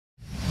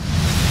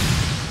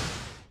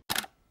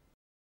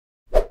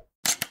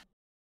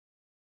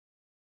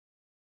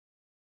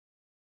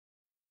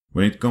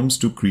When it comes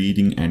to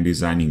creating and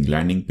designing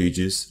landing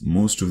pages,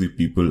 most of the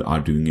people are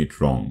doing it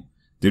wrong.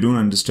 They don't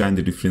understand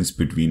the difference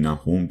between a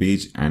home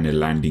page and a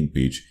landing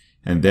page,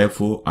 and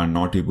therefore are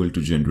not able to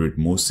generate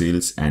more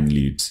sales and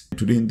leads.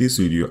 Today in this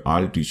video,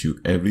 I'll teach you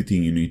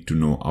everything you need to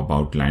know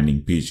about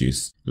landing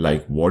pages,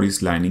 like what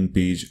is landing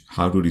page,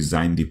 how to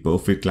design the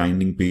perfect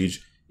landing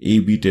page,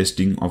 A/B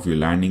testing of your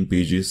landing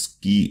pages,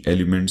 key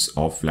elements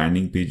of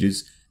landing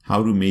pages,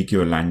 how to make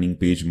your landing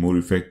page more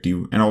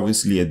effective, and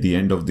obviously at the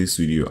end of this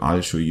video,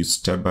 I'll show you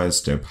step by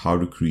step how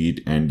to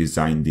create and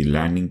design the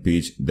landing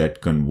page that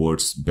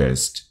converts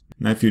best.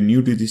 Now, if you're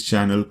new to this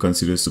channel,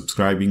 consider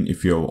subscribing.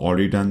 If you have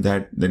already done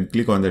that, then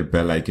click on that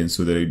bell icon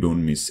so that you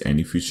don't miss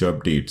any future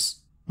updates.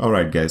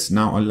 Alright guys,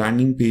 now a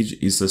landing page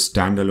is a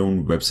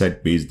standalone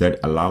website page that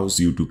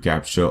allows you to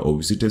capture a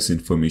visitor's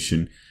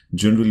information,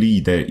 generally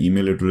their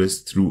email address,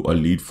 through a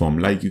lead form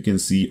like you can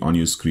see on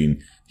your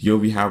screen. Here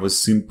we have a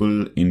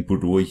simple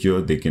input over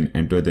here. They can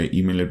enter their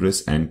email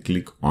address and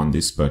click on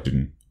this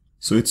button.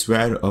 So it's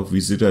where a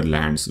visitor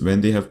lands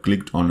when they have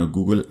clicked on a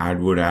Google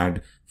AdWord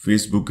ad,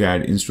 Facebook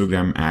ad,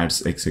 Instagram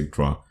ads,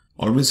 etc.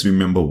 Always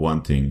remember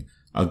one thing,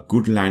 a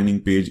good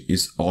landing page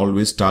is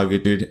always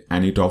targeted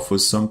and it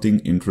offers something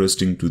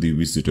interesting to the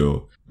visitor.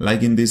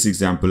 Like in this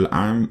example,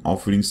 I'm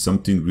offering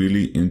something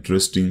really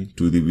interesting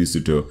to the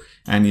visitor,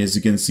 and as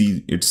you can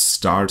see, it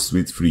starts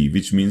with free,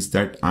 which means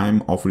that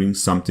I'm offering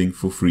something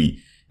for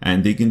free.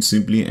 And they can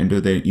simply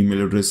enter their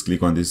email address,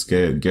 click on this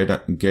get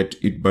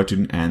it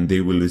button, and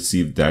they will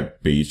receive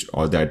that page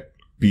or that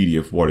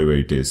PDF, whatever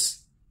it is.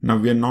 Now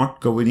we are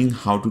not covering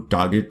how to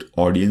target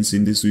audience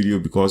in this video,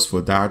 because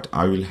for that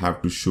I will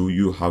have to show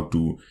you how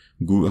to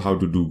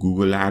do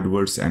Google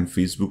AdWords and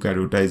Facebook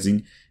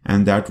advertising,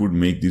 and that would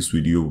make this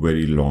video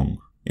very long.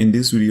 In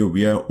this video,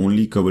 we are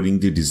only covering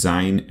the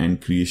design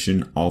and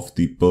creation of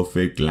the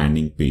perfect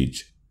landing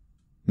page.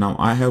 Now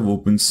I have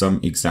opened some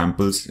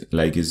examples,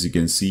 like as you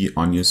can see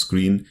on your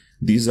screen.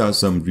 These are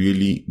some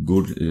really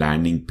good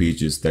landing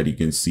pages that you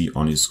can see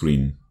on your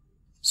screen.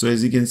 So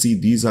as you can see,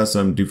 these are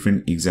some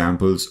different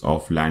examples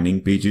of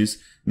landing pages.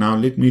 Now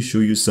let me show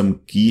you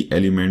some key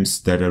elements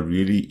that are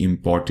really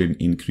important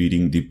in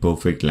creating the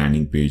perfect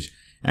landing page.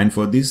 And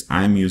for this,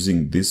 I am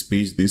using this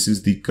page. This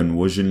is the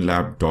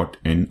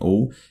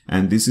conversionlab.no,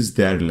 and this is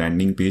their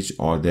landing page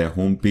or their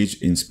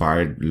homepage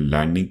inspired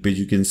landing page,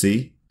 you can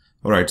say.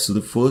 Alright, so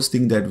the first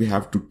thing that we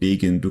have to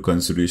take into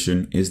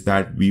consideration is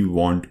that we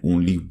want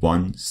only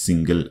one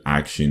single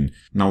action.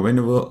 Now,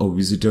 whenever a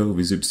visitor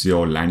visits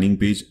your landing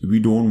page, we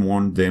don't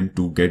want them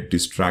to get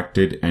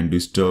distracted and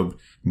disturbed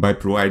by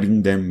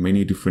providing them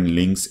many different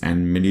links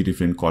and many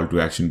different call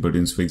to action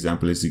buttons. For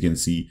example, as you can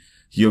see,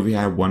 here we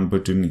have one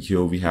button,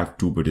 here we have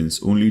two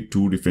buttons. Only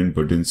two different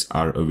buttons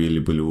are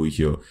available over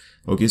here.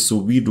 Okay, so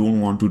we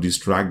don't want to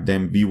distract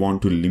them. We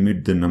want to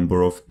limit the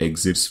number of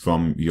exits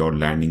from your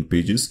landing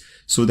pages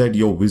so that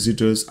your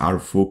visitors are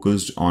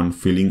focused on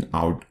filling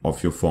out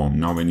of your form.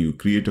 Now, when you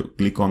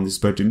click on this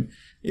button,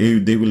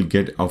 they will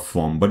get a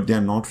form, but they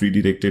are not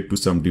redirected to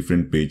some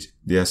different page.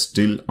 They are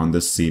still on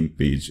the same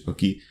page.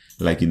 Okay,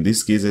 like in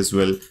this case as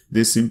well,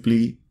 they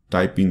simply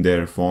type in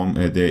their form,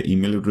 their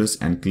email address,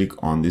 and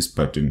click on this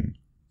button.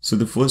 So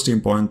the first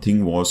important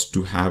thing was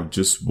to have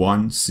just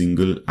one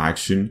single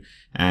action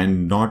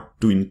and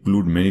not to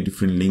include many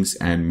different links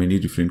and many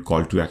different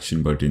call to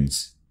action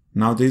buttons.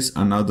 Now there's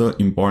another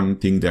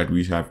important thing that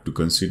we have to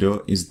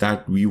consider is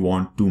that we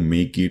want to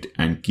make it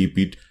and keep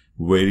it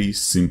very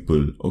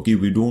simple. Okay,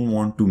 we don't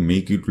want to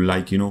make it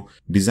like,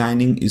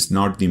 designing is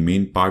not the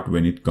main part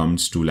when it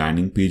comes to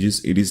landing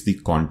pages. It is the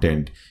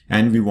content,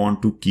 and we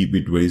want to keep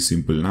it very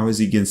simple. Now, as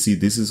you can see,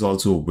 this is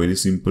also a very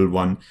simple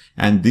one,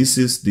 and this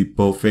is the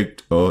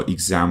perfect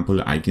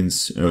example I can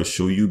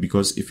show you,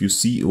 because if you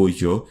see over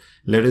here,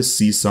 let us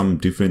see some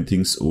different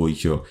things over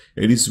here.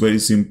 It is very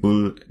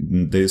simple.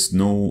 There's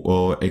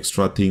no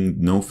extra thing,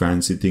 no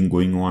fancy thing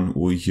going on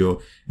over here.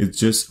 It's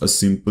just a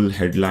simple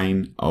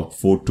headline, a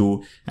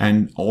photo,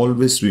 and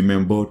always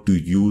remember to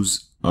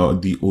use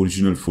the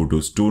original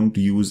photos. Don't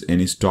use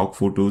any stock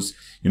photos.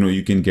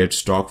 You can get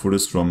stock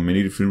photos from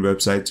many different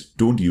websites.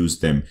 Don't use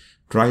them.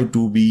 Try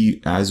to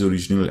be as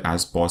original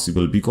as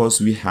possible, because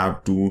we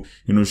have to,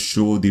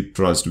 show the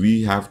trust.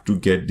 We have to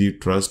get the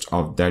trust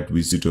of that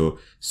visitor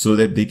so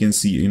that they can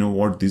see,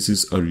 what, this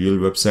is a real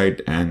website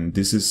and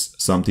this is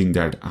something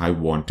that I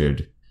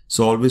wanted.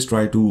 So always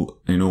try to,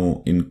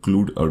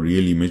 include a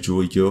real image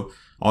over here.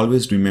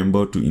 Always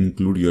remember to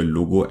include your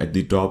logo at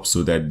the top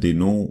so that they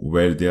know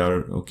where they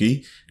are.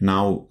 Okay.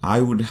 Now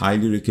I would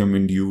highly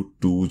recommend you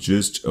to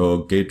just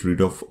get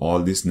rid of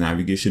all these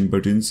navigation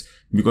buttons,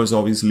 because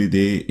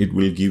obviously it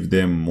will give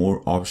them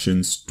more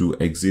options to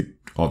exit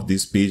of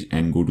this page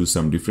and go to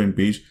some different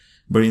page.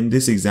 But in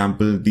this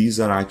example, these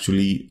are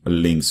actually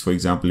links. For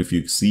example, if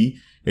you see,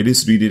 it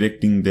is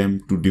redirecting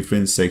them to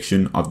different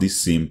section of the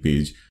same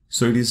page.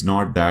 So it is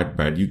not that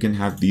bad. You can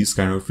have these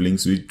kind of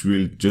links which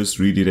will just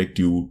redirect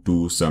you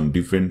to some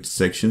different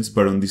sections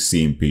but on the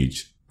same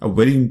page. A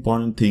very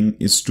important thing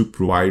is to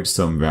provide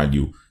some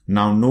value.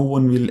 Now no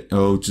one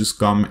will just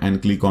come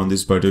and click on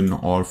this button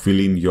or fill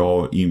in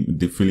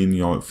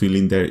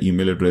their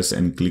email address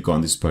and click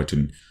on this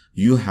button.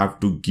 You have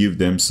to give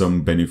them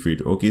some benefit.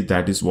 Okay,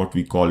 that is what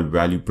we call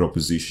value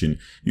proposition.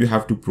 You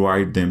have to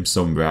provide them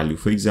some value.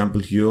 For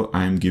example, here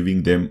I am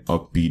giving them a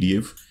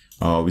PDF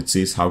which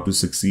says how to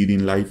succeed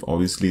in life.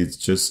 Obviously it's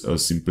just a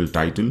simple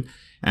title,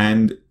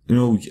 and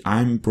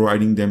I'm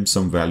providing them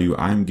some value.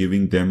 I'm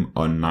giving them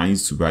a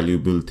nice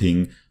valuable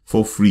thing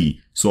for free.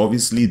 So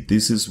obviously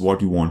this is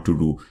what you want to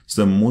do.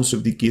 So most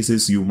of the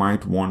cases you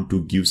might want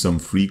to give some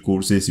free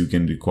courses, you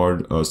can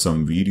record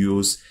some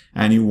videos,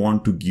 and you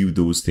want to give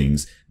those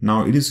things.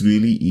 Now it is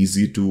really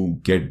easy to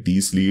get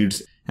these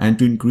leads, and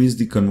to increase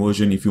the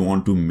conversion, if you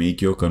want to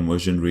make your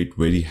conversion rate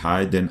very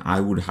high, then I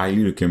would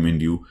highly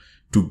recommend you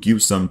to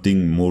give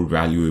something more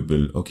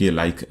valuable. Okay,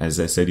 like as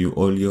I said you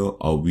earlier,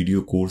 a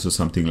video course or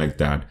something like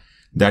that.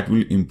 That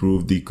will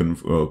improve the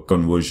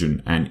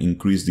conversion and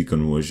increase the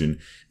conversion.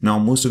 Now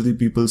most of the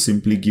people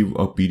simply give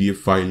a PDF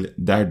file.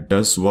 That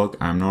does work.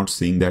 I'm not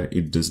saying that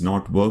it does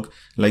not work.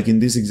 Like in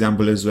this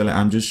example as well,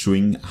 I'm just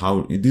showing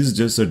how this is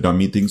just a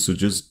dummy thing. So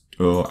just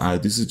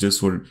this is just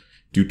for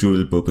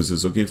tutorial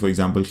purposes. Okay, for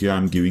example, here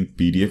I'm giving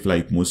PDF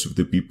like most of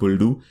the people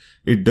do.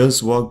 It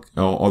does work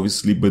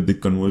obviously, but the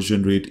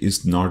conversion rate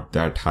is not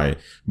that high.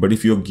 But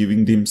if you're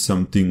giving them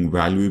something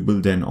valuable,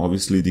 then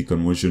obviously the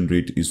conversion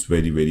rate is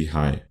very, very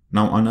high.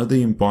 Now another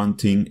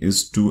important thing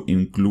is to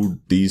include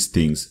these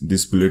things,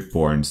 these bullet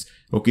points.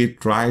 Okay,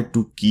 try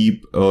to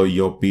keep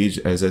your page,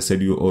 as I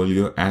said you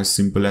earlier, as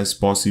simple as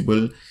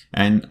possible.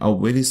 And a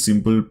very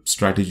simple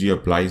strategy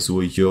applies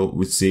over here,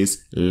 which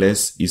says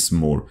less is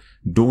more.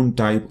 Don't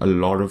type a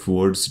lot of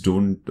words.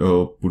 Don't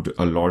put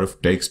a lot of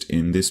text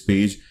in this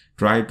page.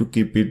 Try to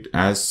keep it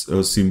as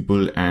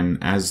simple and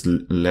as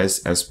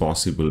less as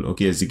possible.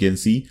 Okay, as you can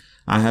see,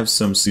 I have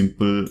some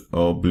simple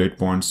bullet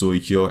points over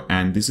here,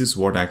 and this is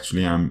what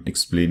actually I'm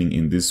explaining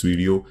in this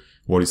video.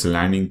 What is a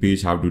landing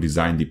page, how to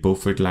design the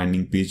perfect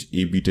landing page,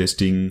 A/B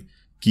testing,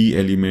 key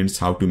elements,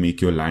 how to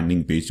make your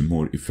landing page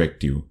more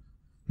effective.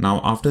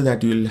 Now after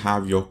that, you will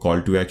have your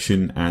call to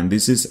action, and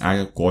this is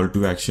a call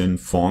to action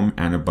form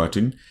and a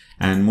button.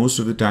 And most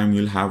of the time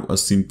you'll have a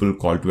simple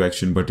call to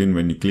action button.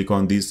 When you click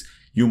on this,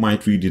 you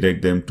might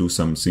redirect them to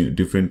some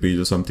different page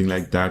or something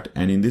like that.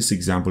 And in this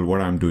example,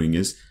 what I'm doing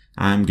is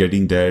I'm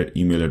getting their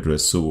email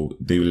address. So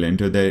they will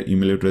enter their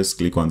email address,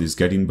 click on this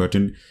get in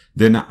button.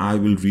 Then I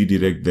will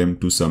redirect them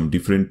to some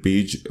different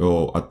page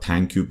or a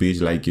thank you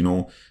page, like,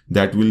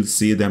 that will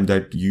say them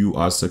that you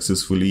are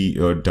successfully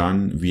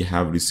done. We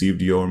have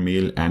received your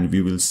mail and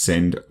we will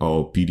send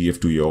a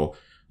PDF to your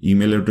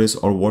email address.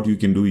 Or what you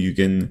can do, you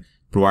can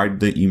provide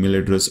the email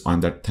address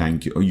on that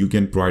thank you, or you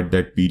can provide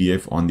that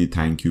PDF on the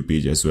thank you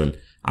page as well.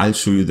 I'll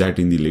show you that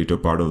in the later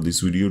part of this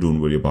video. Don't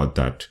worry about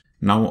that.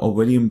 Now, a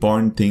very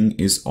important thing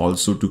is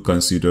also to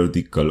consider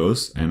the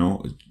colors.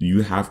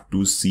 You have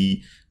to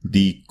see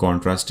the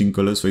contrasting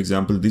colors. For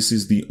example, this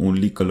is the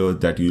only color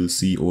that you'll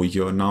see over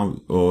here.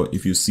 Now,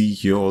 if you see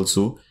here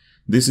also,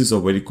 this is a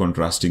very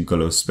contrasting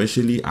color.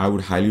 Especially, I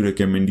would highly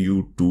recommend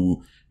you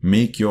to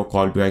make your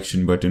call to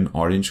action button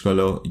orange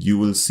color. You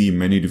will see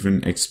many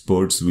different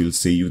experts will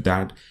say you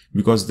that,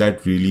 because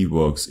that really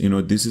works.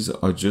 This is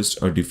just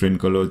a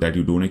different color that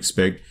you don't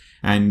expect,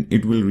 and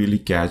it will really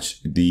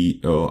catch the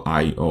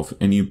eye of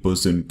any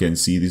person can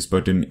see this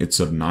button. It's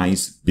a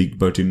nice big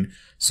button.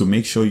 So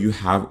make sure you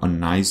have a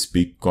nice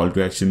big call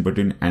to action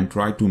button and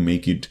try to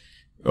make it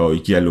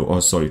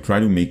try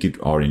to make it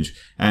orange.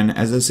 And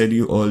as I said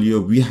you earlier,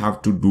 we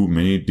have to do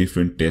many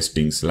different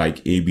testings,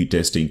 like A/B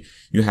testing.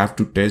 You have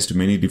to test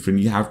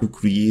you have to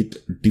create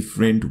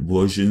different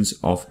versions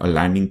of a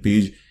landing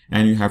page,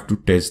 and you have to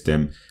test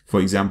them.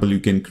 For example, you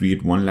can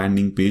create one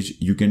landing page,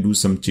 you can do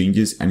some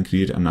changes and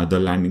create another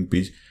landing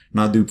page.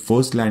 Now the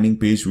first landing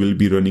page will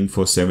be running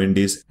for 7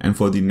 days, and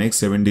for the next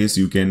 7 days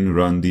you can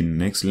run the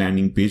next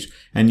landing page,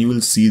 and you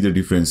will see the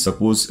difference.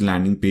 Suppose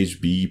landing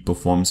page B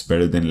performs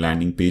better than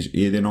landing page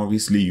A, then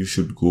obviously you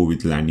should go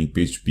with landing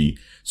page B.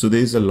 So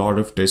there is a lot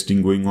of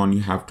testing going on.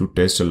 You have to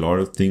test a lot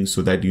of things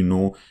so that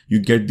you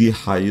get the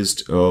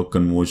highest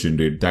conversion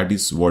rate. That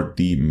is what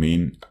the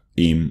main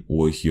aim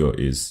over here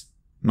is.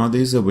 Now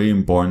there is a very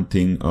important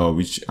thing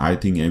which I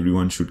think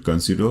everyone should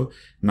consider.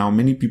 Now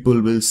many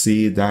people will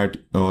say that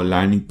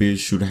landing page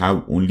should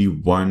have only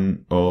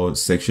one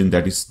section,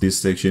 that is this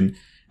section,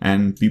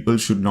 and people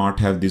should not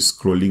have this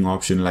scrolling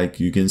option. Like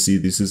you can see,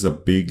 this is a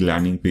big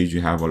landing page. You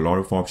have a lot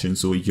of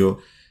options over here.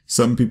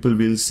 Some people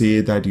will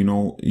say that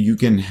you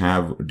can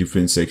have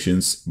different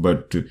sections,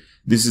 but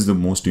this is the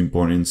most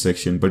important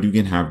section, but you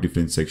can have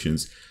different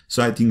sections.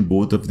 So I think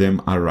both of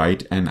them are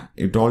right, and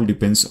it all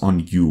depends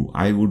on you.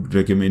 I would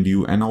recommend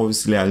you, and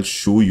obviously I'll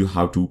show you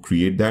how to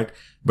create that,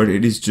 but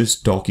it is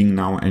just talking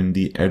now, and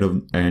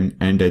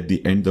at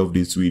the end of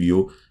this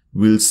video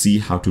we'll see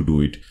how to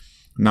do it.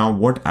 Now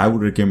what I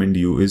would recommend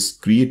you is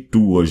create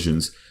two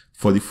versions.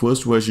 For the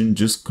first version,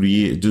 just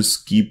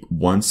keep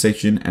one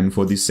section, and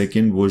for the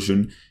second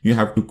version you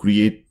have to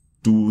create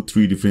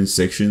 2-3 different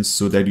sections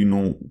so that you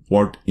know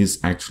what is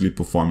actually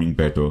performing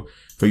better.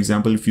 For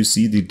example, if you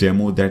see the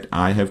demo that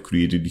I have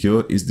created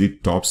here is the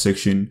top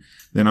section.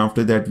 Then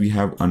after that, we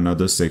have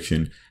another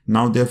section.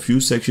 Now there are few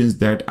sections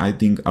that I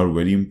think are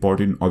very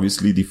important.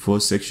 Obviously, the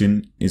first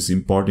section is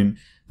important.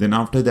 Then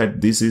after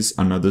that, this is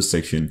another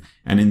section.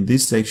 And in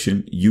this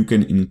section, you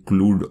can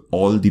include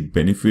all the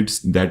benefits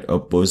that a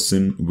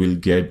person will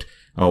get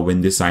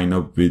when they sign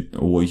up with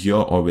over here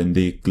or when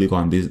they click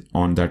on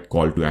that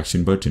call to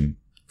action button.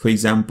 For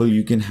example,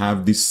 you can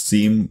have the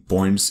same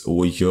points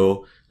over here,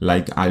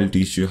 like I'll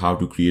teach you how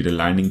to create a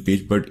landing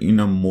page, but in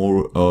a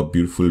more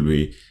beautiful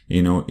way,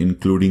 you know,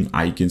 including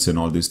icons and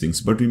all these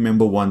things. But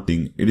remember one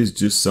thing, it is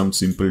just some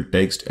simple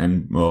text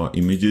and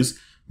images,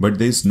 but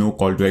there's no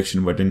call to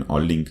action button or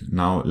link.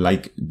 Now,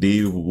 like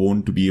they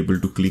won't be able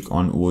to click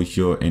on over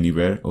here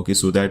anywhere. Okay,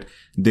 so that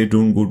they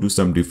don't go to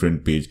some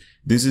different page.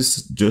 This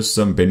is just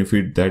some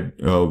benefit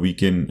that we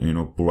can, you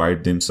know,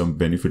 provide them some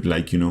benefit,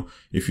 like, you know,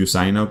 if you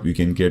sign up, you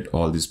can get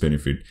all this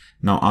benefit.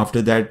 Now,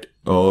 after that,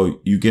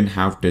 you can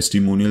have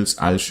testimonials.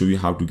 I'll show you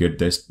how to get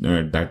this,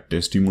 that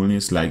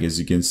testimonials. Like, as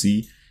you can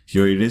see,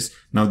 here it is.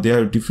 Now,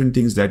 there are different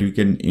things that you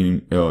can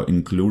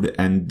include,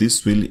 and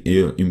this will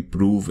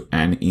improve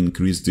and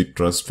increase the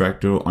trust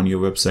factor on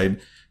your website.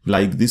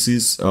 Like, this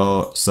is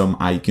some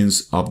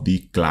icons of the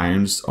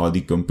clients or the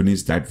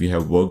companies that we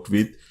have worked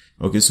with.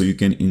 Okay, so you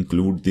can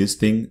include this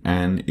thing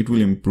and it will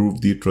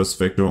improve the trust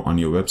factor on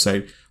your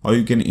website, or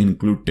you can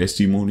include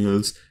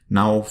testimonials.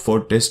 Now,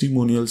 for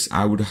testimonials,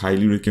 I would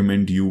highly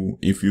recommend you,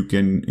 if you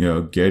can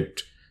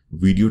get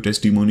video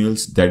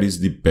testimonials, that is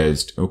the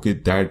best. Okay,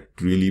 that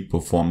really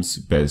performs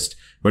best.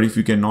 But if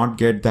you cannot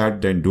get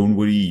that, then don't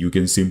worry, you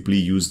can simply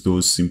use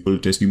those simple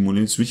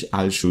testimonials, which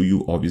I'll show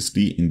you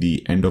obviously in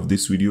the end of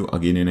this video.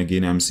 Again and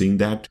again, I'm saying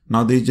that.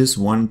 Now, there's just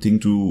one thing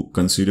to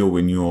consider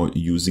when you're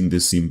using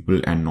this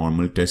simple and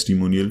normal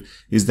testimonial,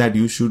 is that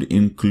you should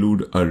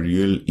include a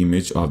real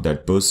image of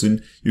that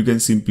person. You can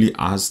simply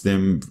ask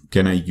them,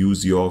 can I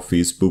use your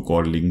Facebook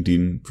or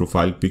LinkedIn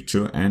profile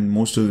picture? And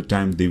most of the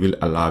time they will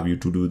allow you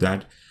to do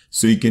that.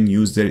 So you can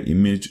use their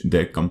image,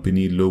 their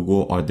company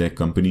logo or their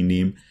company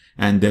name,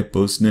 and their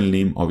personal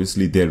name,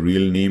 obviously their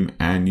real name,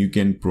 and you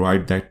can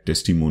provide that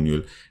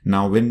testimonial.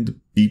 Now, when the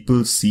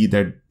people see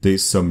that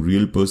there's some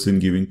real person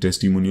giving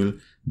testimonial,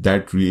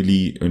 that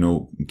really, you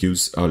know,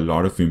 gives a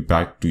lot of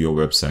impact to your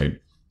website.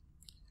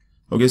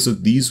 Okay, so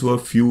these were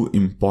few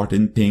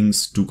important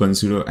things to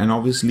consider, and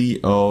obviously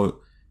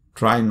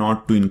try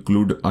not to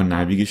include a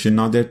navigation.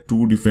 Now, there are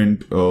two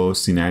different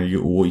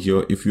scenario over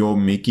here. If you're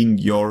making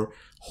your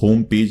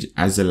home page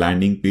as a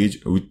landing page,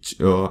 which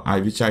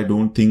I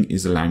don't think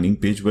is a landing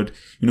page, but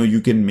you know, you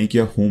can make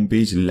your home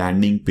page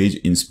landing page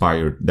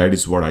inspired. That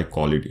is what I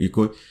call it.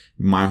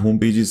 My home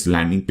page is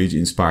landing page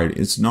inspired.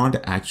 It's not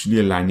actually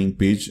a landing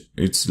page,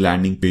 it's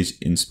landing page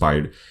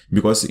inspired,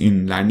 because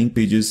in landing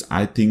pages,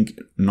 I think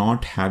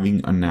not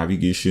having a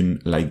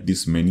navigation like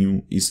this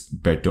menu is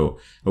better.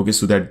 Okay,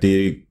 so that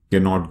they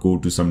cannot go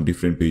to some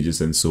different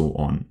pages and so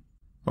on.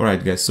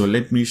 Alright guys, so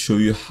let me show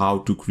you how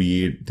to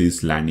create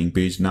this landing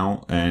page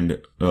now,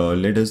 and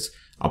let us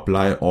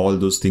apply all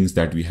those things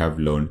that we have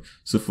learned.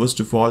 So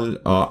first of all,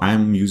 I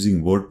am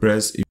using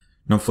WordPress.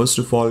 Now, first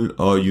of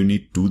all, you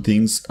need two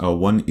things.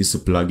 One is a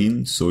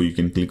plugin. So you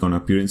can click on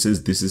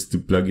appearances. This is the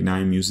plugin I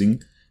am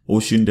using.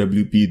 Ocean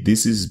WP.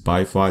 This is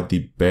by far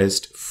the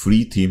best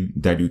free theme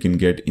that you can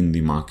get in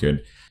the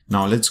market.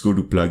 Now let's go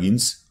to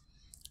plugins.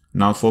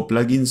 Now for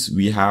plugins,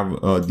 we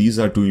have, these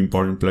are two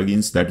important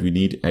plugins that we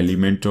need,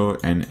 Elementor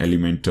and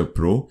Elementor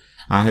Pro.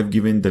 I have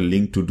given the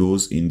link to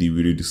those in the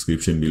video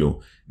description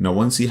below. Now,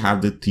 once you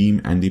have the theme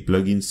and the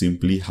plugin,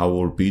 simply hover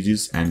over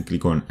pages and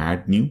click on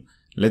add new.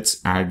 Let's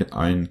add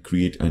and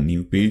create a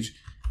new page,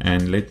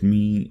 and let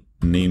me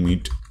name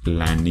it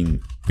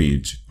landing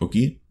page.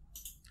 Okay.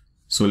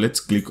 So let's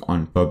click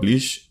on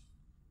publish.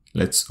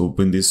 Let's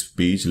open this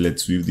page.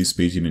 Let's view this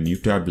page in a new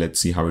tab. Let's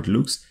see how it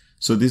looks.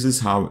 So this is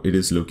how it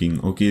is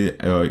looking. Okay,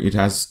 it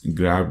has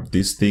grabbed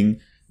this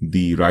thing,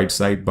 the right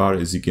sidebar.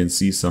 As you can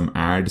see, some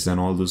ads and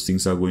all those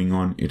things are going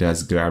on. It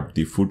has grabbed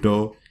the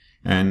footer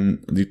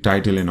and the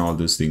title and all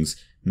those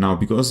things. Now,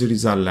 because it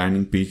is our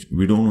landing page,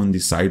 we don't want the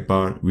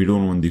sidebar, we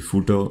don't want the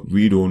footer,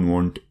 we don't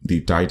want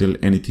the title,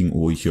 anything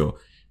over here.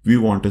 We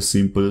want a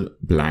simple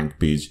blank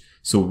page.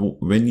 So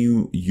when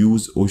you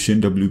use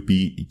Ocean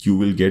WP, you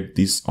will get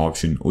this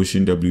option,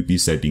 Ocean WP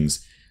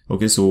settings.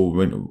 Okay, so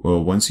when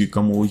once you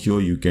come over here,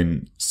 you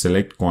can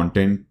select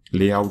content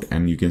layout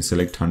and you can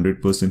select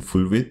 100%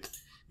 full width.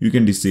 You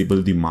can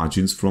disable the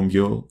margins from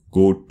here.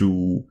 Go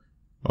to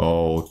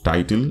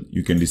title.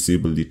 You can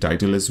disable the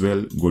title as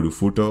well. Go to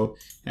footer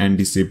and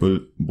disable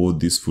both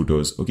these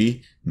footers.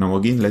 Okay, now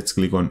again, let's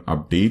click on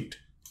update.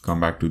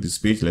 Come back to this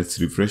page. Let's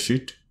refresh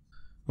it.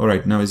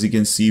 Alright, now as you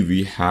can see,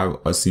 we have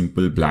a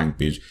simple blank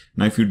page.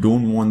 Now, if you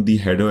don't want the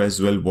header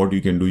as well, what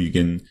you can do, you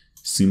can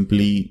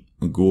simply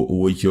go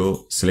over here,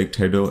 select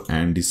header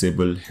and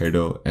disable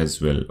header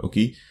as well.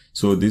 Okay,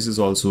 so this is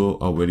also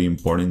a very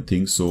important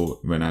thing. So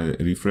when I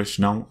refresh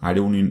now, I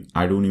don't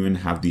even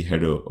have the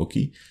header.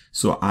 Okay,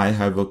 so I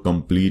have a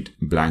complete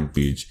blank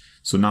page.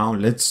 So now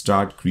let's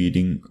start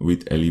creating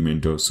with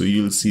Elementor. So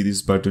you'll see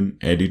this button,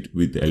 edit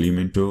with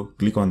Elementor.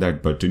 Click on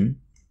that button.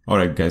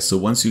 Alright guys, so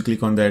once you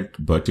click on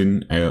that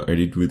button,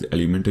 edit with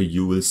Elementor,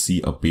 you will see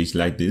a page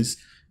like this.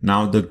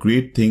 Now the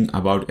great thing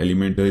about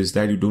Elementor is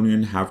that you don't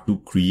even have to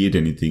create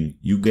anything.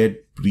 You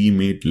get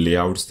pre-made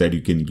layouts that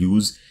you can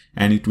use,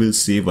 and it will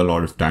save a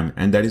lot of time.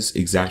 And that is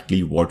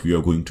exactly what we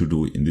are going to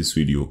do in this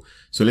video.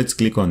 So let's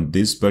click on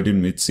this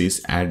button which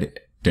says add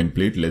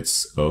template.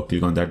 Let's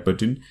click on that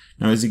button.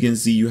 Now as you can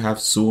see, you have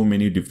so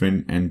many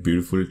different and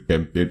beautiful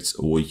templates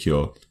over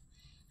here.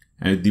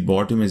 And at the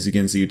bottom, as you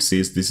can see, it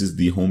says this is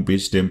the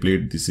homepage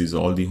template. This is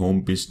all the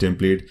homepage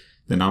template.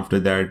 Then after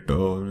that,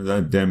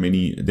 there are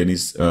many.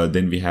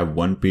 Then we have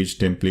one page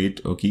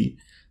template. Okay.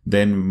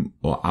 Then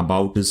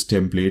about us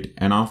template,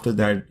 and after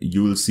that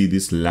you will see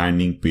this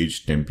landing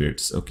page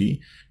templates. Okay.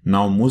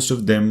 Now most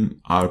of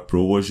them are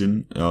pro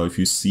version. If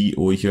you see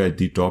over here at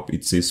the top,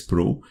 it says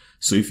pro.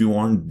 So if you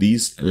want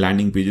these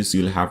landing pages,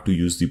 you'll have to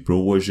use the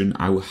pro version.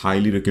 I would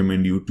highly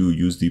recommend you to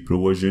use the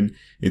pro version.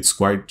 It's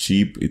quite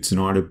cheap. It's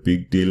not a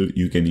big deal.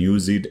 You can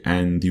use it,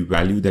 and the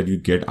value that you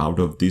get out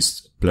of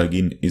this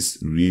plugin is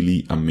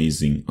really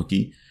amazing.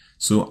 Okay.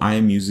 So I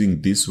am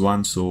using this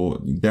one.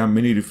 So there are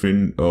many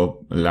different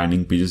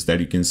landing pages that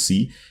you can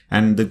see.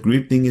 And the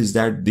great thing is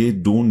that they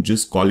don't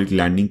just call it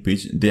landing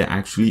page. They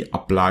actually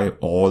apply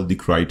all the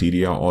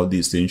criteria, all the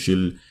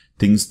essential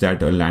things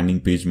that a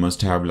landing page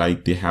must have.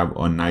 Like they have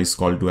a nice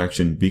call to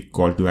action, big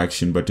call to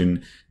action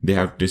button. They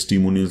have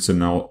testimonials, and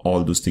now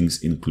all those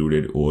things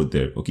included over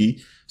there. Okay.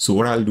 So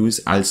what I'll do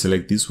is I'll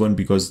select this one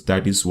because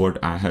that is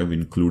what I have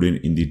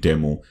included in the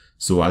demo.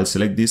 So I'll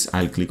select this.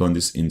 I'll click on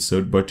this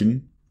insert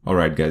button.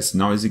 Alright guys,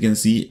 now as you can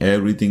see,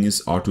 everything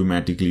is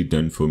automatically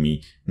done for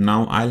me.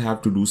 Now I'll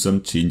have to do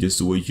some changes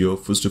over here.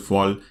 First of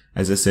all,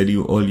 as I said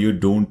you earlier,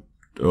 don't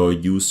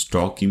use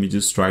stock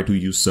images. Try to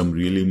use some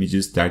real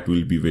images. That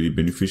will be very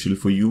beneficial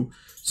for you.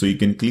 So you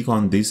can click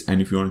on this,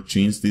 and if you want to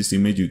change this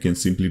image, you can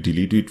simply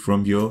delete it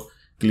from here.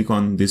 Click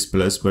on this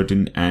plus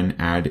button and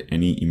add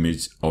any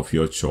image of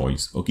your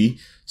choice. Okay,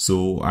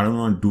 so I don't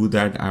want to do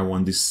that. I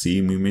want the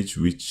same image,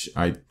 which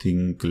I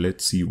think,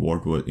 let's see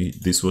what was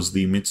it. This was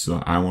the image,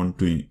 so I want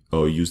to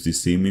use the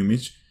same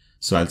image.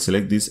 So I'll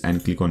select this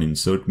and click on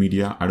insert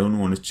media. I don't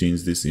want to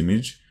change this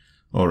image.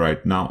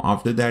 Alright, now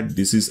after that,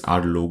 this is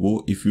our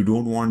logo. If you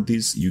don't want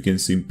this, you can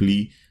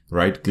simply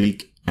right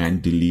click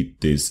and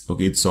delete this.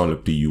 Okay, it's all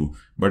up to you,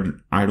 but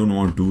I don't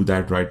want to do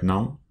that right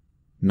now.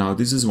 Now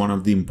this is one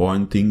of the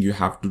important thing. You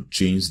have to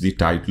change the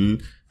title.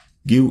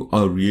 Give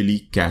a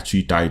really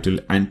catchy title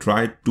and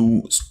try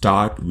to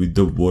start with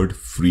the word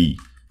free.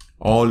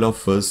 All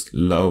of us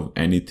love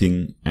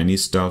anything, any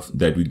stuff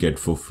that we get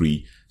for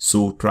free.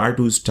 So try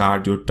to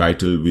start your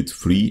title with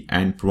free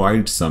and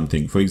provide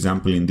something. For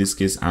example, in this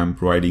case, I'm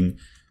providing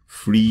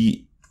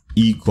free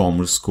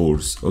e-commerce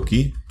course.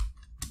 Okay.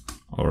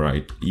 All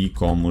right,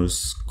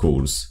 e-commerce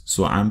course.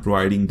 So I'm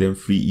providing them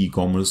free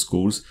e-commerce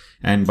course.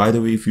 And by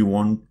the way, if you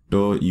want,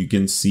 you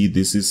can see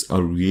this is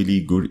a really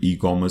good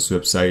e-commerce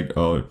website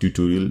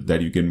tutorial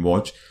that you can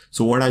watch.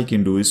 So what I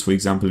can do is, for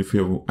example,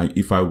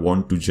 if I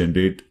want to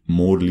generate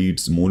more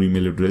leads, more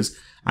email address,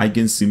 I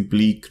can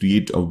simply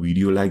create a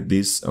video like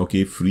this.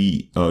 Okay,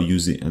 free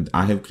using, and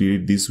I have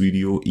created this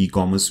video,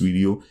 e-commerce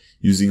video,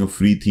 using a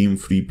free theme,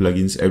 free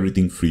plugins,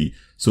 everything free.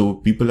 So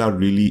people are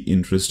really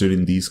interested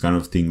in these kind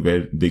of thing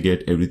where they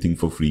get everything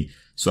for free.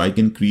 So I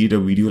can create a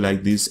video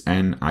like this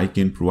and I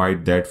can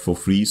provide that for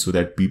free so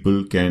that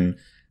people can,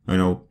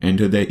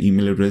 enter their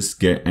email address,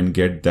 get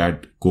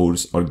that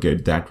course or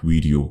get that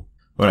video.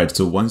 Alright,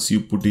 so once you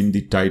put in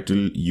the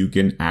title, you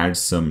can add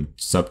some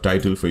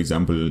subtitle. For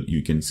example,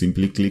 you can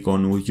simply click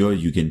on over here,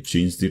 you can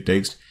change the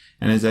text.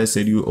 And as I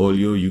said you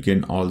earlier, you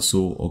can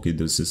also, okay,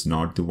 this is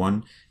not the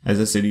one. As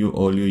I said you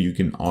earlier, you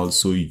can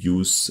also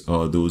use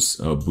those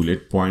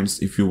bullet points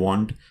if you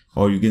want,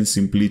 or you can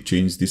simply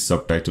change the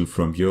subtitle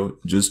from here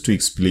just to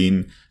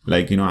explain,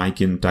 like, I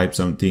can type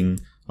something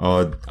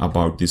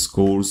about this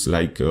course,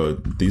 like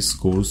this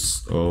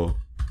course.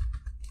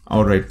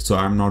 Alright, so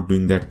I'm not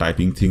doing that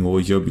typing thing over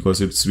here because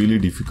it's really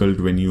difficult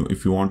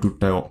if you want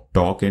to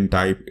talk and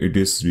type, it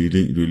is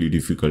really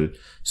difficult.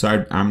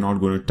 So I'm not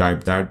going to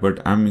type that,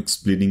 but I'm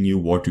explaining you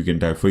what you can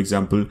type. For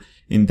example,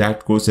 in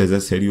that course, as I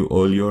said you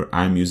earlier,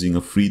 I'm using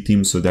a free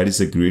theme. So that is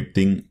a great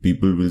thing.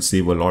 People will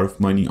save a lot of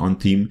money on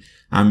theme.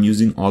 I'm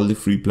using all the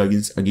free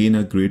plugins. Again,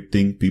 a great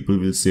thing. People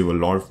will save a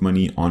lot of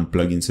money on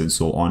plugins and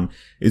so on.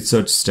 It's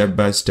a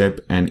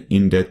step-by-step and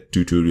in-depth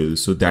tutorial.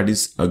 So that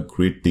is a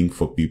great thing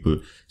for people.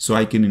 So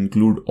I can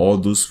include all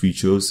those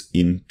features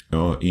in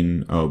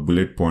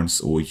bullet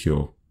points over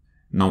here.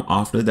 Now,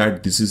 after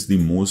that, this is the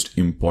most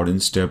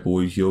important step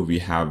over here. We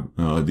have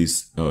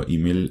this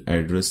email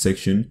address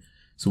section.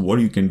 So what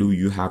you can do,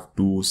 you have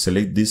to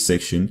select this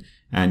section,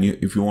 and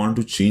if you want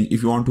to change,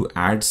 if you want to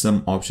add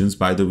some options,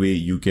 by the way,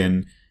 you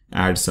can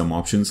add some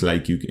options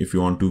like if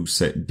you want to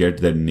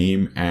get the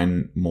name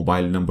and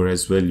mobile number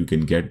as well, you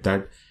can get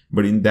that.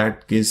 But in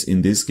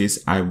this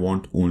case, I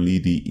want only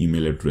the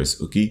email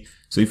address. Okay.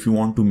 So if you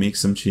want to make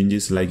some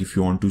changes, like if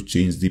you want to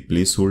change the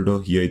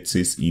placeholder, here it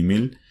says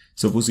email.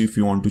 Suppose if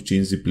you want to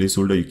change the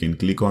placeholder, you can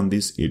click on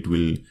this. It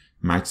will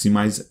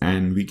maximize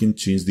and we can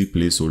change the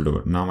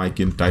placeholder. Now I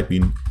can type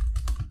in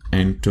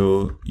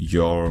enter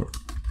your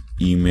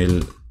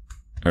email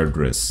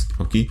address.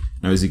 Okay.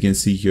 Now as you can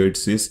see here, it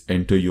says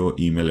enter your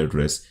email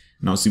address.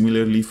 Now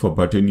similarly for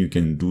button, you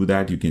can do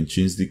that. You can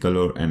change the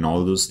color and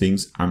all those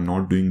things. I'm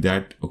not doing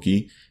that.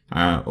 Okay.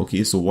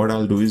 Okay. So what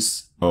I'll do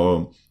is,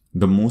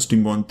 the most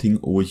important thing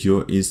over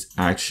here is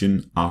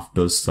action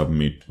after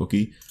submit.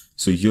 Okay.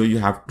 So here you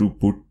have to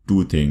put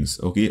two things.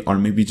 Okay. Or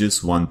maybe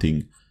just one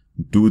thing.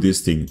 Do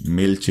this thing,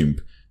 MailChimp.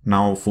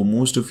 Now for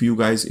most of you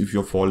guys, if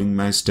you're following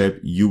my step,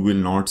 you will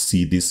not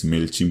see this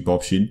MailChimp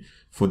option.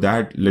 For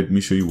that, let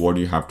me show you what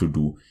you have to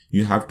do.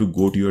 You have to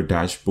go to your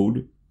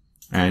dashboard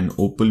and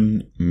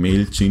open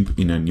MailChimp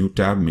in a new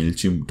tab,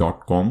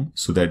 MailChimp.com,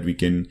 so that we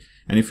can,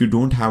 and if you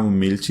don't have a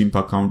MailChimp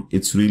account,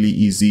 it's really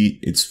easy.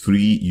 It's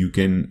free. You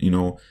can,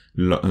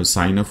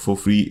 sign up for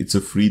free. It's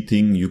a free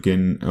thing. You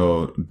can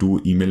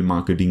do email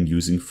marketing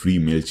using free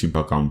MailChimp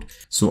account.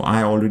 So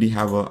I already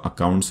have an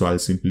account. So I'll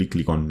simply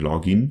click on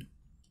login.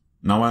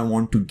 Now I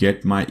want to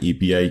get my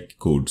API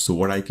code. So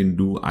what I can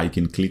do, I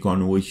can click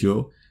on over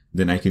here.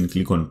 Then I can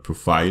click on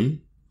profile.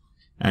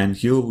 And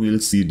here we'll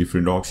see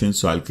different options.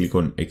 So I'll click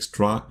on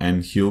extra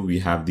and here we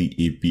have the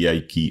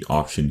API key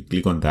option.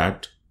 Click on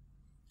that.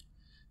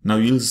 Now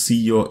you'll see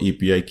your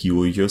API key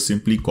over here.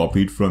 Simply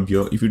copy it from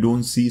here. If you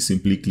don't see,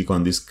 simply click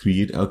on this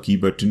create a key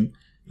button.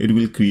 It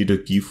will create a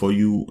key for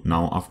you.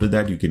 Now after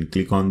that, you can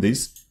click on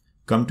this,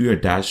 come to your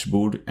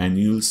dashboard and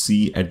you'll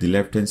see at the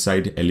left hand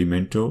side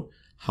Elementor,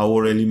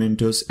 hover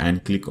Elementors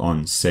and click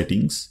on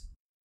settings.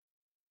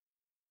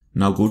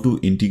 Now go to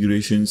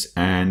integrations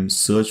and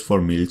search for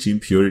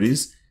MailChimp. Here it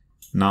is.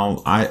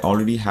 Now I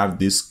already have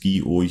this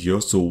key over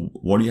here. So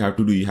what you have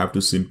to do, you have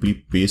to simply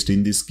paste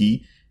in this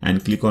key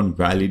and click on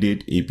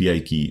validate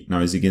API key. Now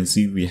as you can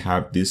see, we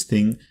have this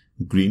thing,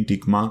 green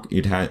tick mark.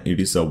 It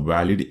is a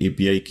valid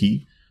API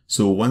key.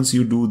 So once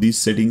you do these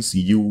settings,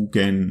 you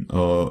can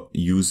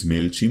use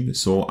MailChimp.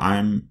 So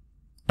I'm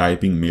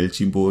typing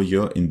MailChimp over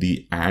here in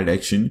the add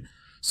action.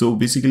 So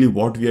basically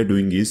what we are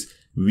doing is,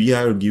 we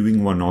are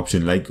giving one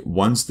option, like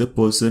once the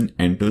person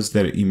enters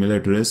their email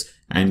address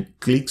and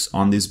clicks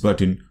on this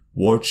button,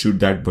 what should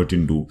that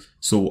button do?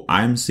 So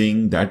I'm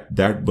saying that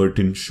that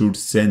button should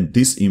send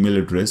this email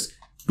address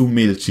to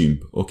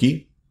MailChimp.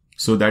 Okay.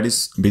 So that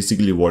is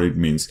basically what it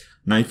means.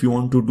 Now, if you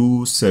want to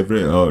do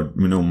several,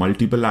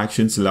 multiple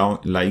actions,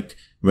 like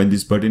when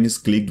this button is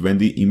clicked, when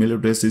the email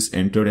address is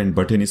entered and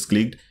button is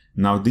clicked,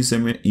 now this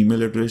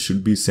email address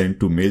should be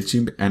sent to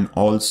MailChimp and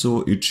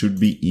also it should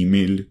be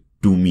emailed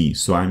to me.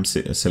 So I'm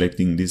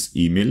selecting this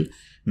email.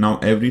 Now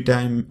every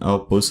time a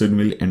person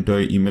will enter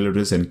an email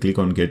address and click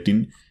on get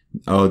in,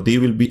 they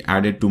will be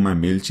added to my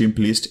MailChimp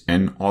list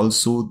and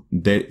also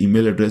their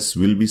email address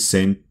will be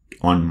sent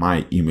on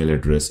my email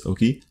address.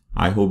 Okay.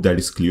 I hope that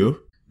is clear.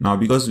 Now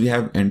because we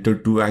have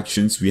entered two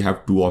actions, we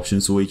have two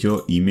options over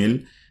here, email.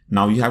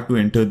 Now you have to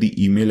enter the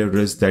email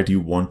address that you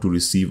want to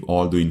receive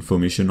all the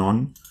information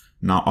on.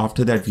 Now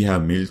after that we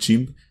have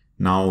MailChimp.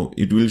 Now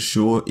it will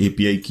show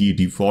API key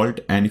default,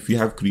 and if you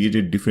have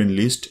created different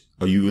list,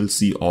 you will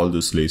see all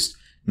those lists.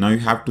 Now you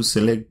have to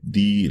select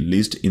the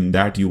list in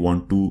that you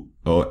want to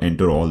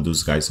enter all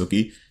those guys.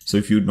 Okay. So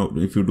if you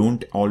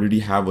don't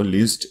already have a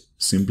list,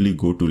 simply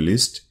go to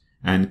list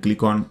and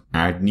click on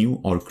add new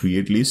or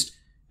create list,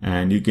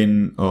 and you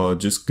can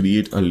just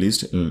create a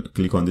list.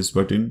 Click on this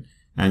button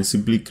and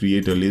simply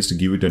create a list,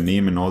 give it a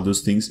name and all those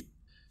things.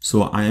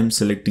 So I am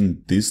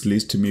selecting this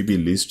list, maybe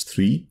list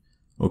 3.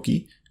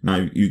 Okay.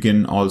 Now you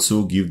can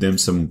also give them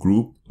some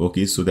group.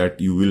 Okay. So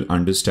that you will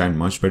understand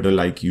much better.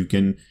 Like you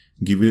can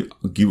give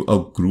a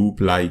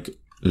group like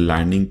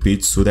landing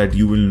page, so that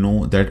you will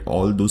know that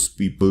all those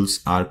peoples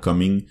are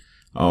coming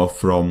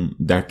from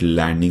that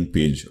landing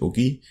page.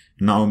 Okay.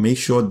 Now make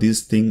sure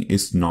this thing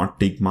is not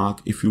tick mark.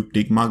 If you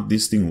tick mark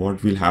this thing,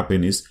 what will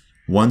happen is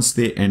once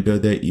they enter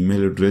their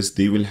email address,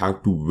 they will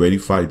have to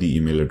verify the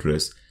email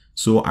address.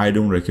 So I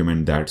don't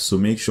recommend that. So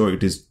make sure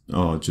it is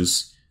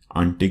just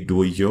unticked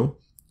over here.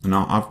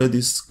 Now after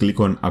this, click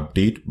on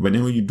update.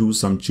 Whenever you do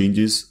some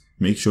changes,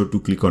 make sure to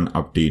click on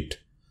update.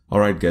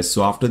 Alright guys,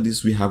 so after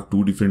this we have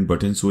two different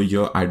buttons over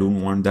here. I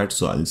don't want that,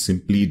 so I'll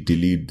simply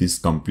delete this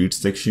complete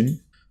section.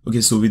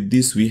 Okay, so with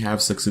this we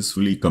have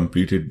successfully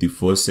completed the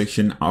first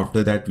section.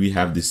 After that we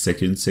have the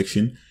second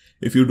section.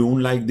 If you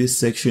don't like this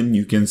section,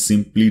 you can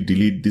simply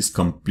delete this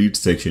complete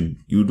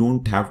section. You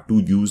don't have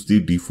to use the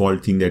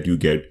default thing that you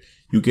get.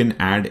 You can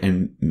add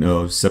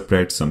and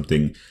separate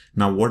something.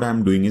 Now what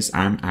I'm doing is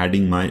I'm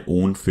adding my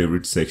own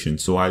favorite section.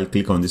 So I'll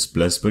click on this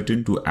plus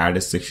button to add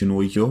a section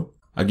over here.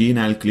 Again,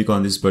 I'll click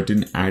on this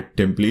button, add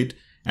template.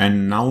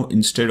 And now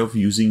instead of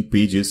using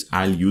pages,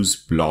 I'll use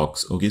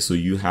blocks. Okay, so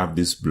you have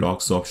this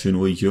blocks option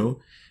over here.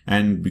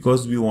 And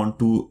because we want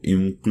to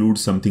include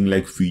something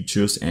like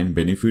features and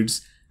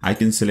benefits, I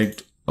can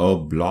select a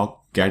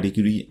block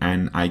category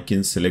and I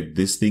can select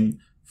this thing,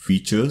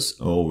 features.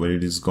 Oh, where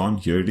it is gone?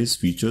 Here it is,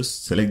 features.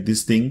 Select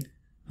this thing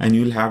and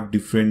you'll have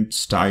different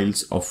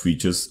styles of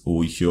features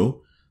over here.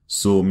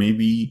 So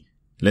maybe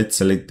let's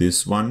select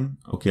this one.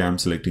 Okay, I'm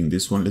selecting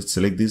this one. Let's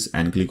select this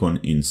and click on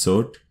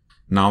insert.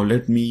 Now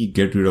let me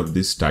get rid of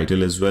this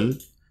title as well.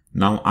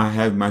 Now I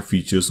have my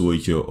features over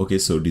here. Okay,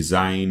 so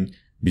design,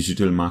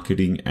 digital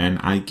marketing, and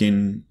I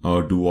can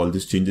do all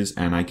these changes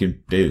and I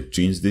can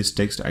change this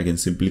text. I can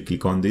simply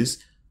click on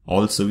this,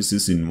 all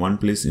services in one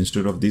place.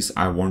 Instead of this,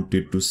 I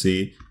wanted to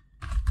say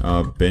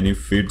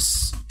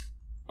benefits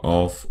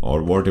of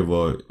or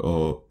whatever,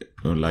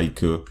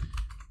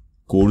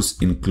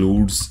 course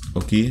includes.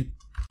 Okay,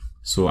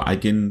 so I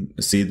can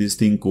say this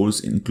thing course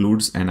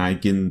includes, and I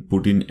can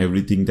put in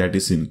everything that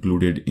is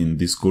included in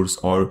this course,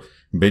 or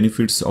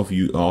benefits of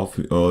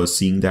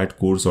seeing that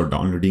course or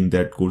downloading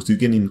that course. You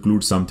can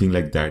include something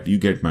like that. You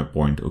get my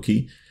point.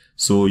 Okay,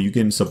 so you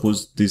can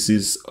suppose this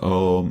is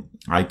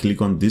I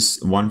click on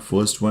this one,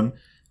 first one,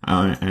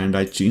 and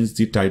I change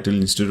the title.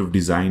 Instead of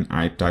design,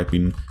 I type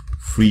in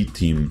free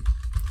theme.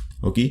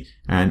 Okay,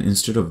 and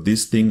instead of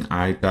this thing,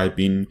 I type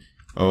in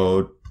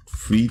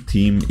free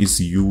theme is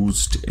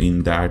used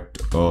in that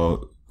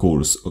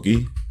course.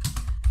 Okay,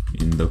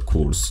 in the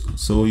course.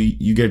 So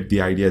you get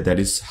the idea. That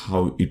is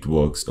how it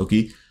works.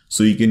 Okay,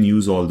 so you can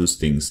use all those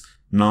things.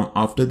 Now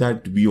after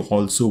that, we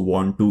also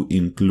want to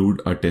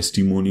include a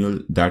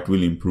testimonial that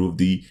will improve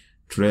the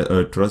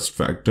trust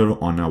factor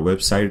on our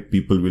website.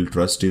 People will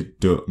trust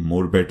it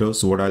more better.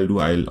 So what I'll do,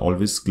 I'll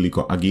always click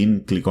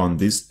on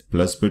this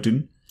plus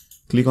button,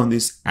 click on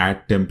this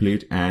add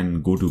template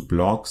and go to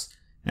blocks,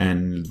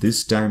 and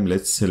this time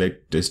let's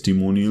select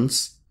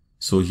testimonials.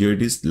 So here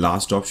it is,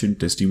 last option,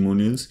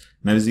 testimonials.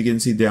 Now as you can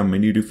see, there are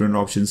many different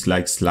options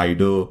like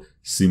slider,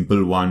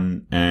 simple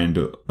one, and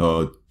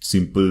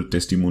simple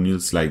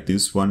testimonials like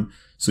this one.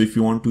 So if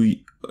you want to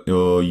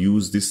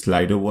use this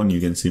slider one, you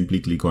can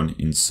simply click on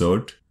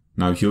insert.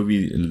 Now here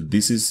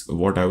this is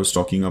what I was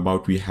talking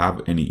about. We have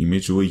an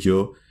image over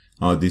here,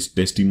 this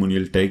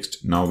testimonial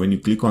text. Now when you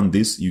click on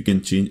this, you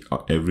can change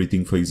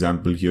everything. For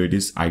example, here it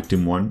is,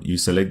 item 1. You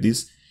select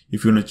this.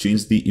 If you want to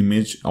change the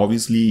image,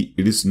 obviously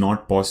it is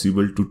not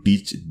possible to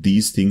teach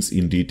these things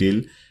in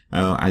detail.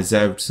 As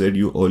I've said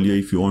you earlier,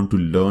 if you want to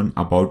learn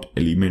about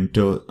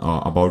Elementor,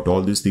 about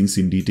all these things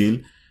in detail,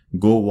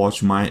 go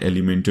watch my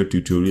Elementor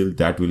tutorial.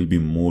 That will be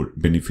more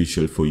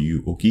beneficial for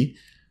you. Okay,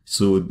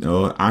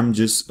 so I'm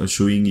just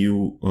showing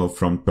you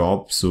from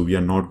top, so we are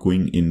not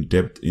going in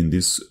depth in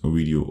this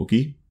video.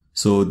 Okay,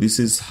 so this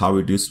is how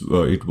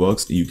it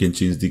works. You can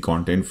change the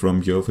content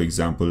from here. For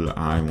example,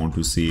 I want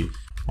to say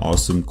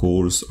awesome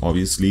course.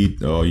 Obviously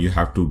you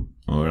have to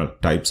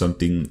type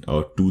something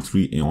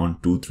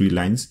 2-3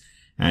 lines,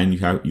 and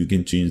you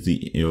can change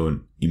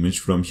the image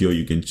from here.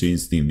 You can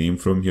change the name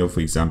from here. For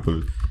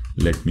example,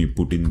 let me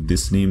put in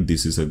this name.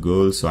 This is a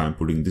girl, so I'm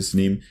putting this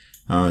name.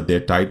 Their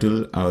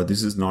title,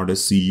 this is not a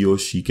CEO.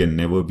 She can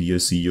never be a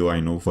CEO, I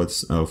know for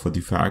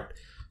the fact.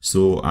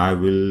 So I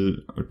will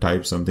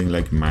type something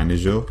like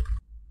manager.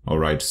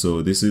 Alright,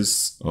 so this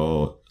is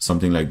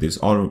something like this.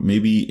 Or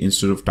maybe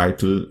instead of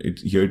title,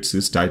 here it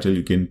says title,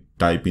 you can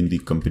type in the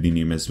company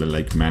name as well,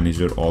 like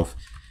manager of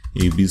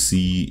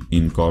ABC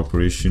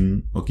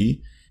Incorporation.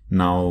 Okay,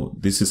 now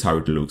this is how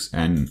it looks.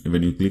 And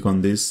when you click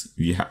on this,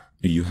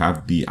 you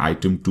have the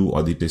item 2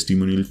 or the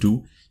testimonial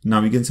 2.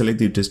 Now we can select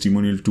the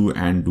testimonial 2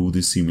 and do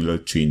the similar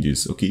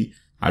changes. Okay,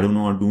 I don't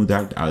know how to do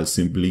that. I'll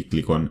simply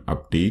click on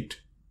update.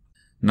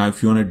 Now,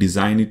 if you want to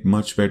design it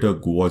much better,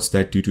 go watch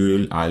that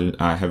tutorial.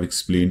 I have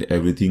explained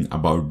everything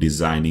about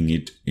designing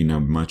it in a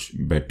much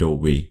better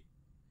way.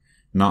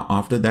 Now,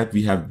 after that,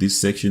 we have this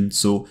section.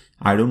 So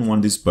I don't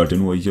want this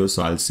button over here.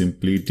 So I'll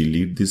simply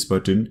delete this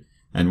button.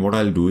 And what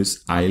I'll do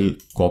is I'll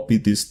copy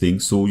this thing.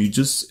 So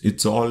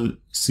it's all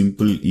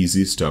simple,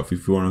 easy stuff.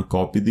 If you want to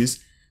copy this,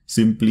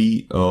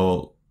 simply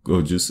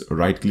just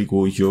right click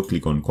over here,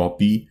 click on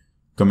copy,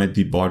 come at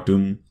the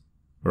bottom,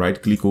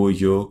 right click over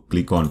here,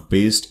 click on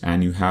paste,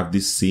 and you have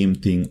this same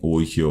thing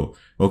over here.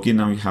 Okay,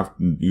 now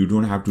you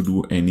don't have to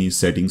do any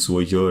settings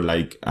over here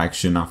like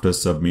action after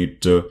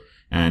submit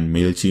and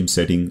MailChimp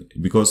setting,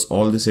 because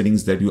all the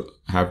settings that you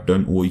have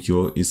done over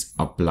here is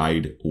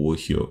applied over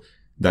here.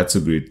 That's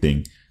a great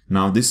thing.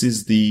 Now this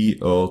is the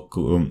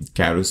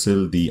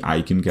carousel, the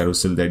icon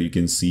carousel that you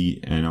can see.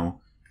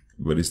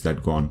 Where is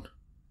that gone?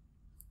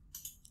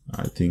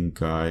 I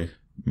think I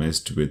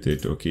messed with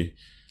it. Okay,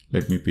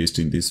 let me paste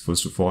in this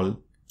first of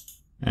all.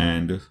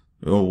 And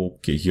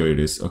okay, here it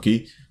is.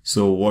 Okay,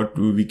 so what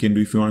we can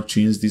do, if you want to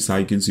change these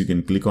icons, you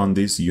can click on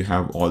this. You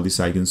have all these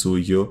icons over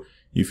here.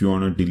 If you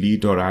want to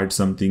delete or add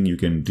something, you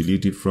can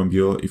delete it from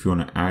here. If you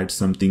want to add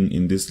something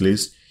in this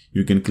list,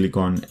 you can click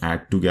on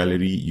add to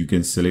gallery. You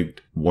can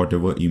select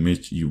whatever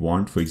image you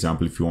want. For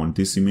example, if you want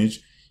this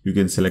image, you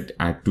can select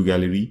add to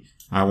gallery.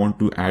 I want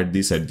to add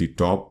this at the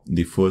top,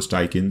 the first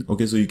icon.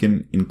 Okay, so you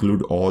can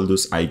include all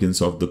those icons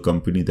of the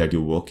company that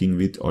you're working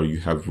with or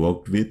you have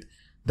worked with.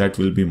 that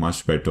will be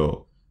much better.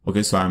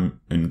 Okay, so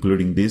I'm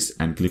including this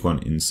and click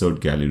on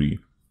insert gallery.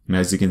 And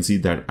as you can see,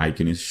 that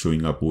icon is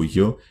showing up over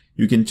here.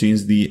 You can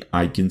change the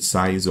icon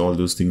size, all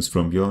those things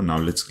from here. Now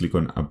let's click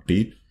on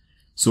update.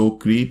 So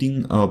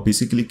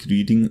basically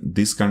creating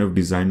this kind of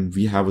design,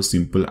 we have a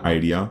simple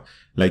idea.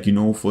 Like,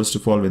 first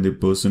of all, when the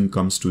person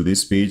comes to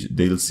this page,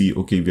 they'll see,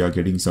 okay, we are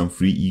getting some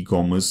free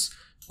e-commerce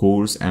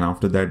course. And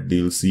after that,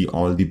 they'll see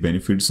all the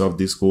benefits of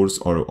this course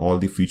or all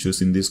the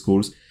features in this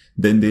course.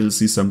 Then they'll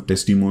see some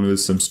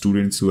testimonials, some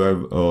students who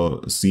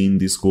have seen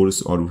this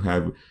course or who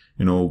have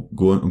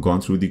gone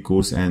through the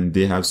course, and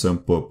they have some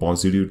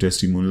positive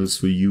testimonials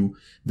for you.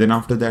 Then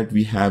after that,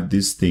 we have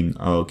this thing,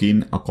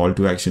 again, a call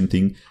to action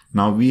thing.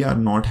 Now we are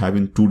not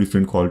having two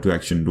different call to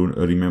action. Don't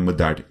remember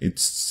that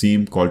it's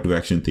same call to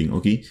action thing.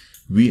 Okay.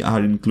 We are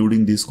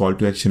including this call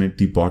to action at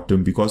the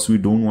bottom because we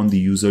don't want the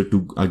user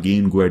to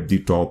again go at the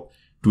top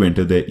to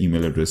enter their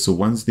email address. So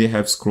once they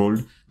have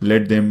scrolled,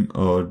 let them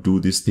do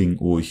this thing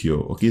over here.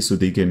 Okay. So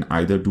they can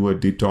either do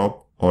at the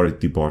top or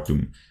at the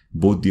bottom.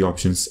 Both the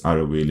options are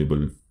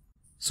available.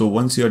 So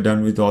once you're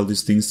done with all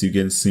these things, you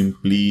can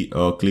simply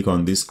click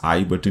on this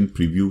I button,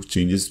 preview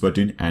changes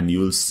button, and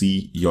you'll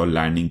see your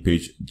landing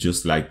page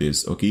just like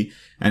this. Okay.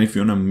 And if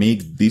you want to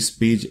make this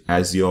page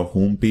as your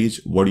home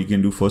page, what you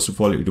can do, first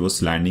of all, it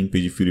was landing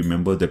page. If you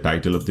remember, the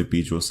title of the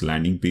page was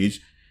landing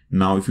page.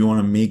 Now, if you want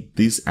to make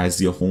this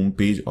as your home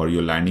page or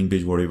your landing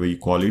page, whatever you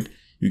call it,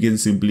 you can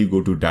simply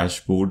go to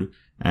dashboard,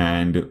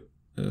 and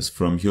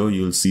from here,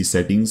 you'll see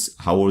settings,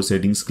 hover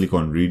settings, click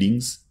on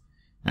readings.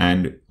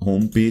 And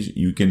home page,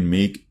 you can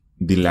make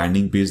the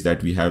landing page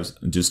that we have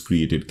just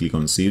created. Click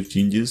on save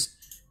changes.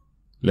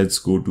 Let's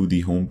go to the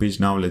home page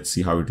now. Let's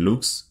see how it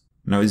looks.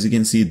 Now, as you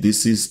can see,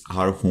 this is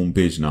our home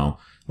page now.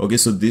 Okay,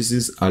 so this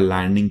is a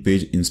landing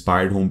page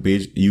inspired home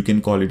page. You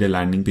can call it a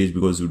landing page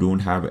because you don't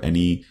have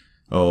any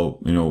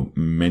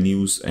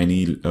menus,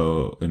 any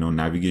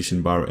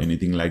navigation bar,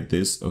 anything like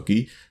this.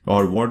 Okay.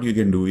 Or what you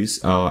can do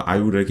is, I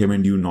would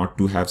recommend you not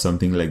to have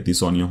something like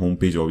this on your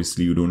homepage.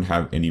 Obviously you don't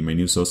have any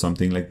menus or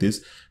something like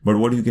this, but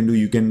what you can do,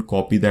 you can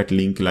copy that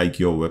link like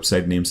your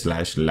website name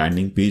 /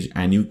 landing page,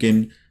 and you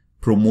can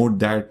promote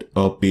that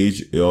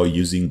page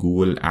using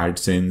Google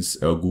AdSense,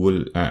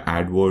 Google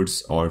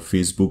AdWords, or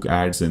Facebook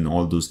ads, and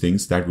all those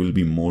things. That will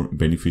be more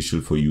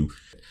beneficial for you.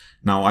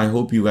 Now, I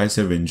hope you guys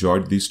have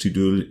enjoyed this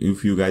tutorial.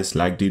 If you guys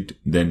liked it,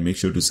 then make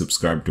sure to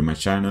subscribe to my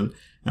channel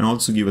and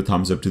also give a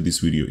thumbs up to this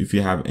video. If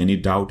you have any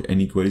doubt,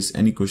 any queries,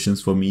 any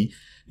questions for me,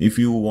 if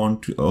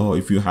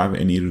you have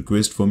any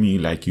request for me,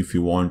 like if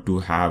you want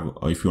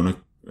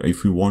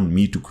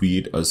me to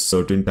create a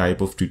certain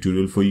type of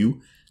tutorial for you,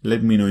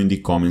 let me know in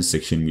the comments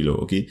section below.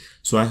 Okay.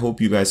 So I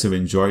hope you guys have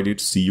enjoyed it.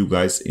 See you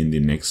guys in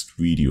the next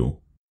video.